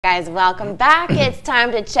Guys, welcome back. It's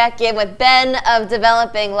time to check in with Ben of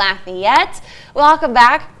Developing Lafayette. Welcome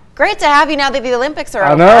back. Great to have you now that the Olympics are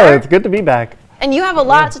over. I know, it's good to be back. And you have a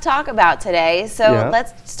lot to talk about today, so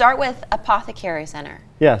let's start with Apothecary Center.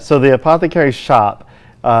 Yeah, so the Apothecary Shoppe,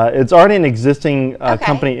 it's already an existing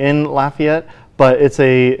company in Lafayette, but it's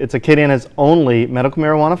a Acadiana's only medical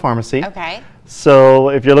marijuana pharmacy. Okay. So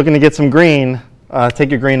if you're looking to get some green, take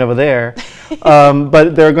your green over there.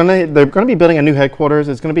 But they're gonna be building a new headquarters.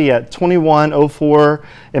 It's gonna be at 2104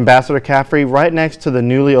 Ambassador Caffery, right next to the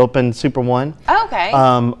newly opened Super One. Oh, okay.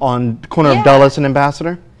 On the corner of Dulles and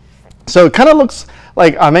Ambassador. So it kind of looks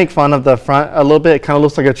like, I make fun of the front a little bit. It kind of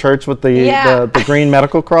looks like a church with the green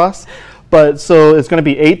medical cross. But so it's gonna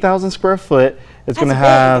be 8,000 square foot. It's gonna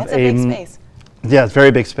have That's a big space. Yeah, it's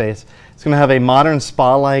very big space. It's gonna have a modern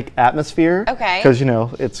spa-like atmosphere. Okay. Because you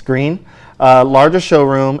know it's green. Larger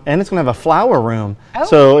showroom, and it's going to have a flower room. Oh.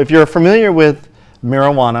 So if you're familiar with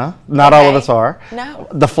marijuana, not all of us are. No.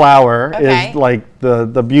 The flower is like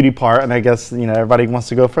the beauty part, and I guess everybody wants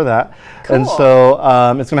to go for that. Cool. And so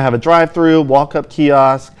it's going to have a drive-through, walk-up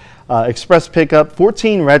kiosk, express pickup,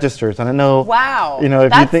 14 registers. And I know. Wow.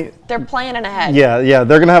 If you think they're planning ahead. Yeah,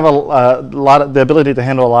 they're going to have the ability to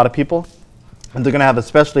handle a lot of people. And they're going to have a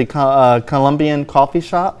specialty Colombian coffee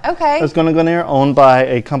shop. Okay. That's going to go in there, owned by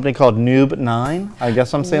a company called Noob 9. I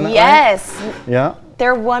guess I'm saying that right? Yes. Yeah.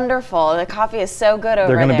 They're wonderful. The coffee is so good over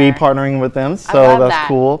there. They're going to be partnering with them, so I love that's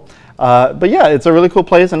cool. But yeah, it's a really cool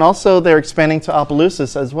place, and also they're expanding to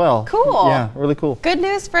Opelousas as well. Cool. Yeah, really cool. Good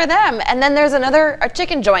news for them. And then there's a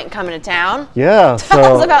chicken joint coming to town. Yeah.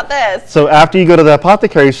 Tell us about this. So after you go to the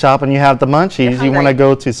Apothecary Shop and you have the munchies, you want to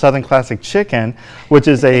go to Southern Classic Chicken, which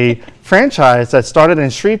is a franchise that started in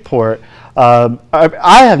Shreveport. I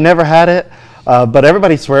have never had it, but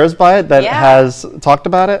everybody swears by it that has talked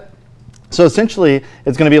about it. So essentially,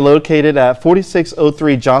 it's going to be located at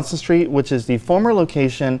 4603 Johnston Street, which is the former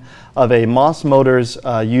location of a Moss Motors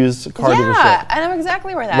used car dealership. Yeah, I know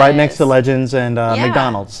exactly where that is. Right next to Legends and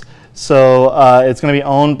McDonald's. So it's going to be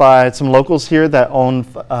owned by some locals here that own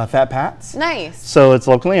Fat Pat's. Nice. So it's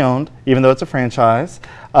locally owned, even though it's a franchise.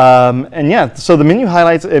 And yeah, so the menu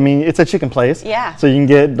highlights, I mean, it's a chicken place. Yeah. So you can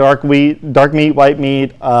get dark meat, white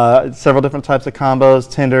meat, several different types of combos,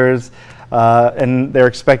 tenders. And they're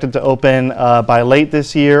expected to open by late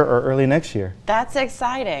this year or early next year. That's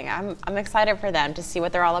exciting. I'm excited for them to see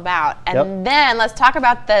what they're all about. And then let's talk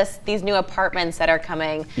about these new apartments that are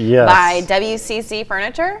coming by WCC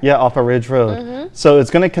Furniture. Yeah, off of Ridge Road. So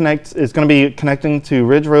it's going to connect. It's going to be connecting to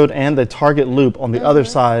Ridge Road and the Target Loop on the other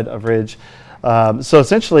side of Ridge. So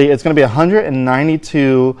essentially, it's going to be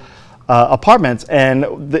 192. Apartments,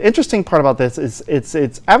 and the interesting part about this is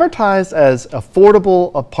it's advertised as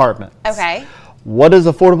affordable apartments. Okay. What does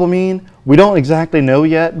affordable mean? We don't exactly know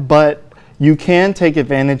yet, but you can take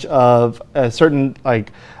advantage of certain,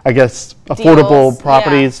 like, I guess, affordable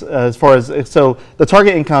properties as far as, so the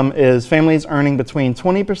target income is families earning between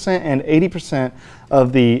 20% and 80%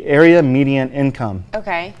 of the area median income.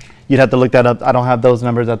 Okay. You'd have to look that up. I don't have those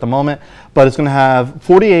numbers at the moment, but it's going to have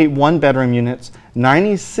 48 one-bedroom units,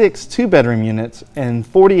 96 two-bedroom units, and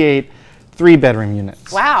 48 three-bedroom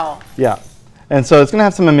units. Wow. Yeah. And so it's going to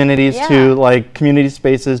have some amenities too, like community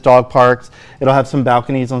spaces, dog parks. It'll have some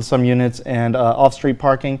balconies on some units and off-street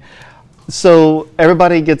parking. So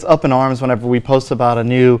everybody gets up in arms whenever we post about a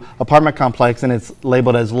new apartment complex and it's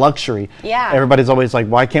labeled as luxury. Yeah. Everybody's always like,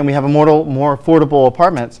 why can't we have more affordable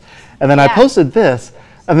apartments? And then I posted this.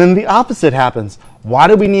 And then the opposite happens. Why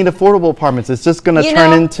do we need affordable apartments? It's just going to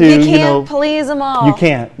turn into, you can't please them all. You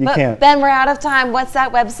can't. You can't. Ben, we're out of time. What's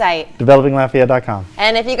that website? DevelopingLafayette.com.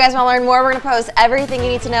 And if you guys want to learn more, we're going to post everything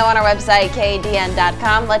you need to know on our website,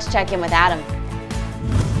 kadn.com. Let's check in with Adam.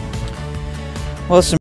 Well,